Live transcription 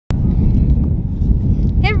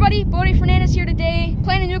everybody, Bodie Fernandez here today,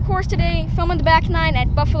 playing a new course today, filming the back nine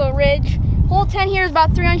at Buffalo Ridge. Hole 10 here is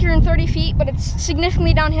about 330 feet, but it's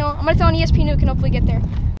significantly downhill. I'm going to throw an ESP nuke and hopefully get there.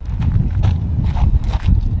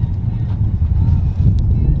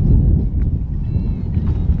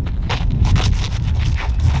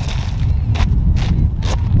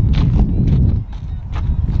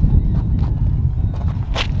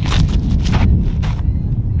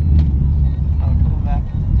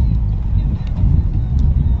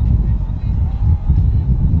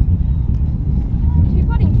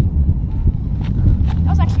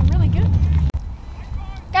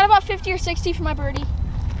 Got about 50 or 60 for my birdie.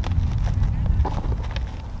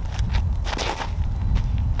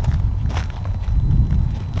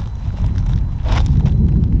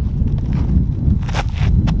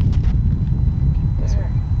 This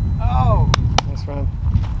one. Oh! Nice run.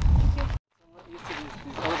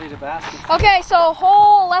 Okay, so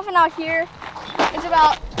hole 11 out here is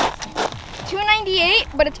about 298,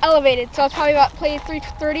 but it's elevated, so it's probably about play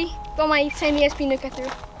 330. Throw my same ESP nuke through.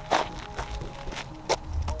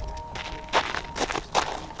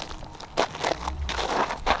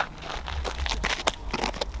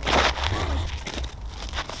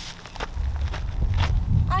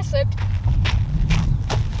 I slipped.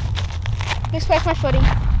 Misplaced my footing.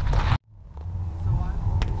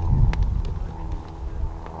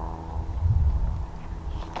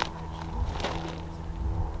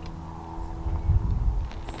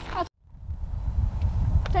 Oh,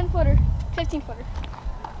 10-footer, 15-footer.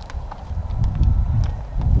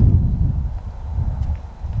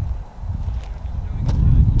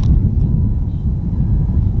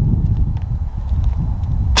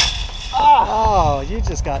 Oh, you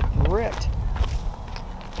just got ripped.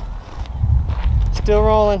 Still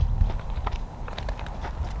rolling.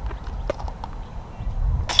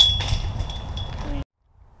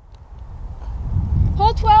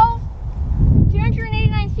 Hole 12,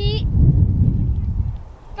 289 feet.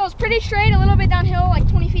 Goes pretty straight, a little bit downhill, like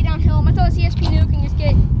 20 feet downhill. I'm gonna throw this ESP nuke and just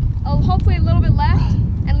get hopefully a little bit left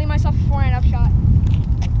and leave myself a 4-iron up shot.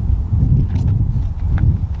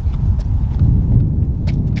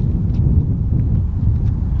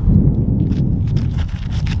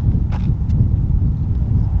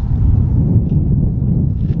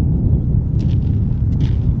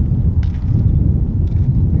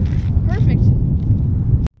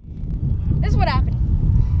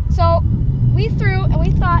 We threw and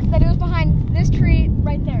we thought that it was behind this tree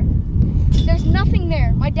right there. There's nothing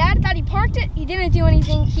there. My dad thought he parked it. He didn't do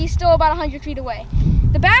anything. He's still about 100 feet away.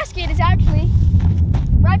 The basket is actually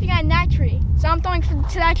right behind that tree. So I'm throwing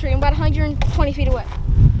to that tree. I'm about 120 feet away.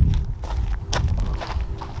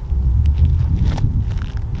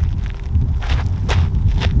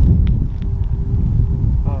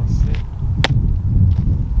 Oh, sick.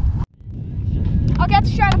 I'll get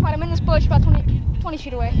the straddle putt. I'm in this bush about 20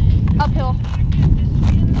 feet away, uphill.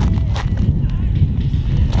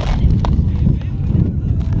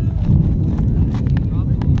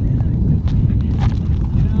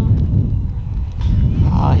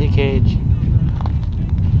 Ah, hit cage.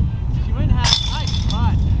 She went half. Nice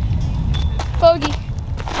spot. Bogey.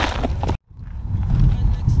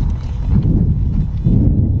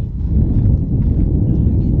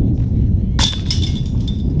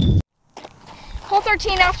 Hole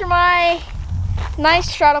 13 after my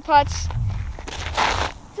nice straddle putts.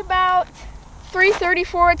 It's about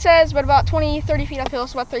 334 it says, but about 20-30 feet uphill,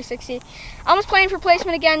 so about 360. I'm just playing for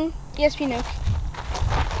placement again, ESP nuke.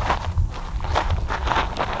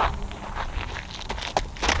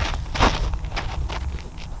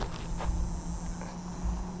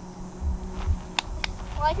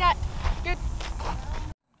 I like that. Good.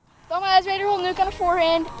 Throw my Asvader hole nuke on a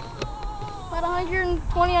forehand. About 120,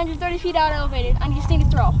 130 feet out elevated. I just need to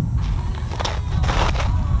throw.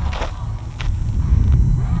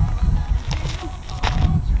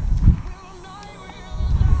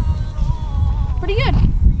 Pretty good.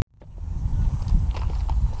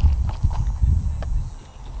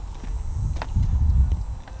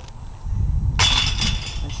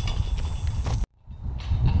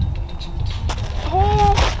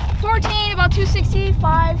 Hole 14, about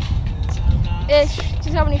 265-ish,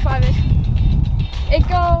 275-ish.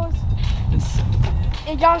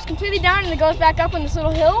 It drops completely down and it goes back up on this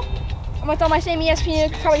little hill. I'm gonna throw my same ESP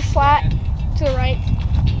nuke, probably flat to the right.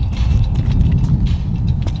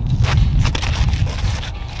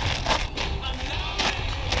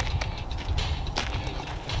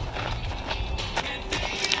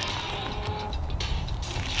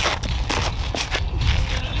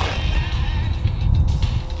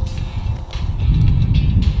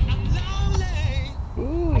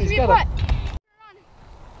 Ooh, he's got a...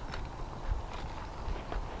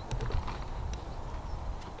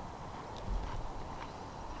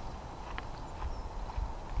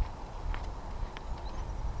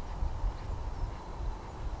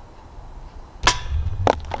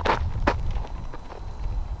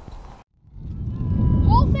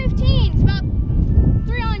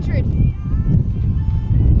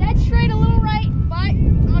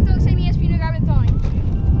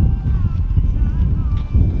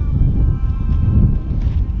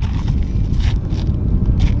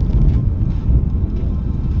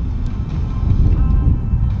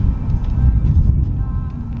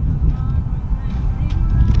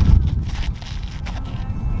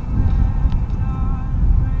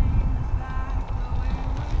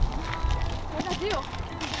 deal.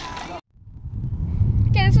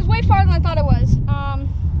 Okay, this is way farther than I thought it was.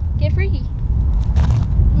 Get freaky.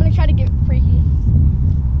 I'm gonna try to get freaky.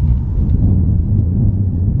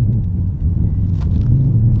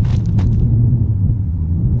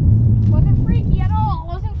 Wasn't freaky at all.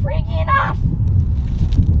 Wasn't freaky enough.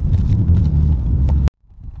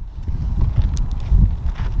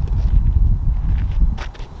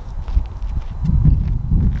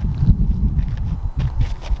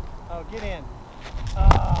 Oh, get in.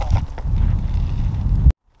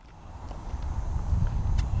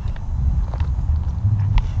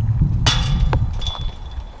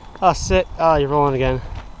 Oh, sit. Oh, you're rolling again.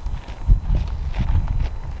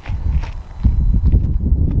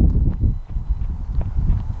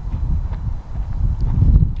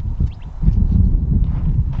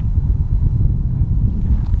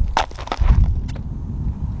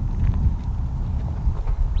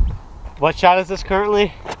 What shot is this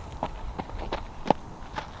currently?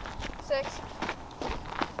 6.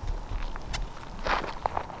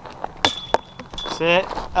 Sit.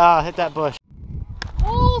 Hit that bush.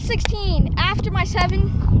 Hole 16, after my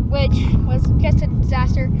 7, which was just a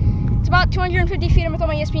disaster. It's about 250 feet. I'm gonna throw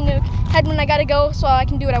my ESP nuke. Head when I gotta go so I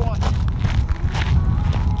can do what I want.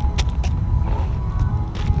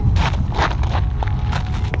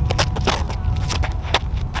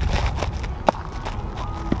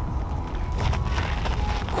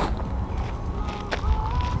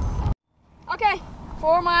 Okay,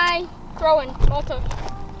 for my throwing, Malta.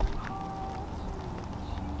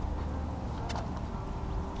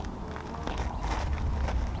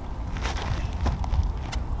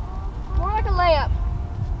 Layup.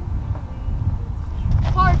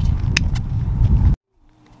 Parked.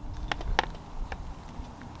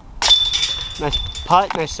 Nice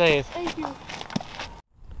putt, nice save. Thank you.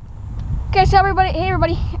 Okay, so everybody, hey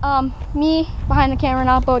everybody, me behind the camera,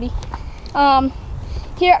 not Bodie.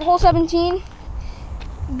 Here at hole 17,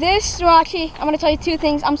 well actually, I'm gonna tell you 2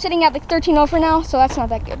 things. I'm sitting at like 13 over now, so that's not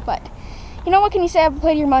that good, but you know what can you say, I haven't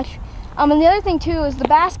played here much. And the other thing too is the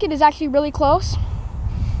basket is actually really close.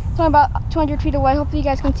 It's only about 200 feet away. Hopefully you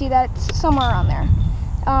guys can see that. It's somewhere around there.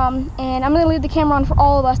 And I'm gonna leave the camera on for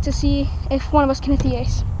all of us to see if one of us can hit the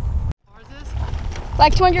ace. How far is this?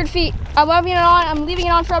 Like 200 feet. I'm leaving it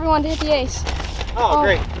on for everyone to hit the ace. Oh,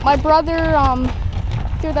 great. My brother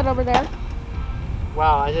threw that over there.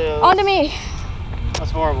 Wow, I did. On to me.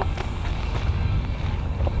 That's horrible.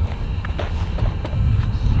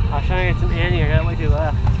 I was trying to get some Annie. I got way too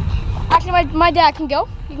left. Actually, my dad can go.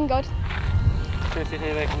 You can go. Trying to see if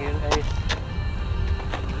anybody can get an ace.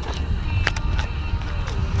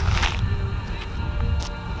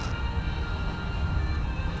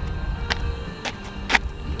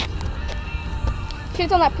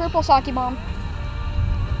 Shoots on that purple sake bomb.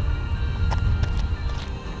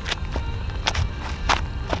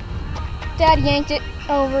 Dad yanked it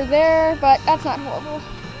over there, but that's not horrible.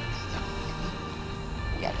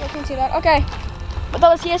 Yeah, you can see that. Okay, but that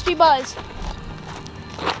was ESP Buzz.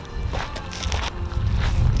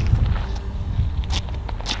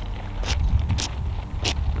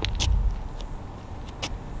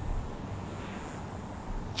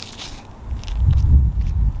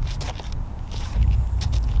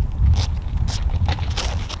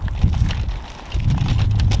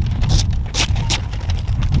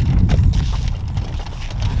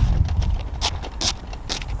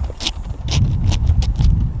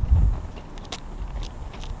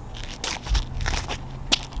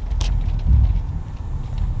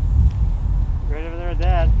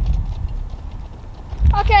 Dad.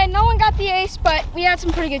 Okay, no one got the ace, but we had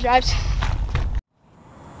some pretty good drives.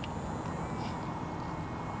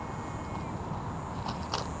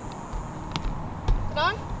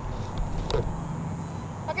 Done?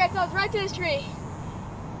 Okay, so it's right to this tree.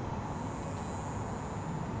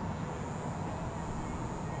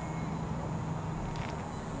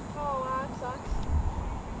 Oh, wow, that sucks.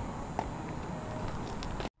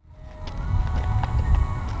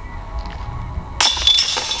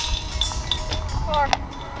 Far.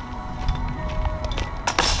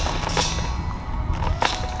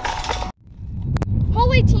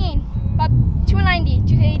 Hole 18, about 290,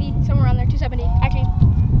 280, somewhere around there, 270. Actually,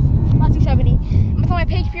 about 270. I'm gonna throw my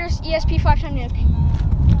Paige Pierce ESP 5-time nuke.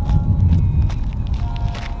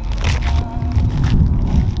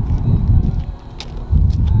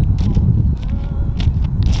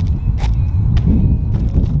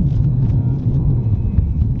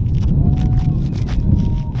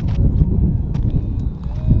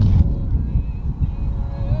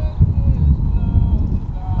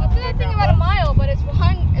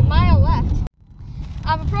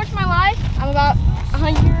 I've approached my live. I'm about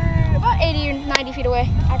 80 or 90 feet away,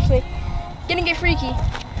 actually. Gonna get freaky. It's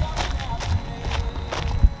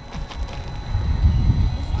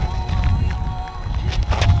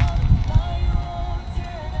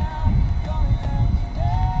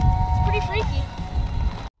pretty freaky.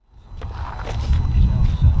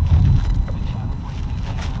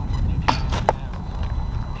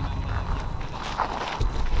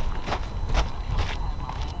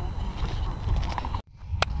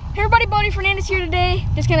 Hey everybody, Bodie Fernandez here today.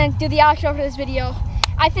 Just gonna do the outro for this video.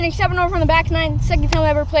 I finished 7 over on the back nine, second time I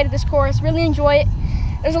ever played at this course. Really enjoy it.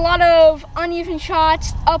 There's a lot of uneven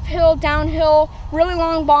shots, uphill, downhill, really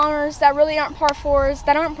long bombers that really aren't par fours,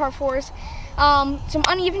 some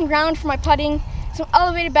uneven ground for my putting, some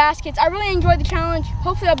elevated baskets. I really enjoyed the challenge.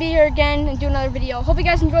 Hopefully I'll be here again and do another video. Hope you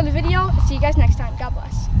guys enjoyed the video. See you guys next time. God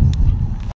bless.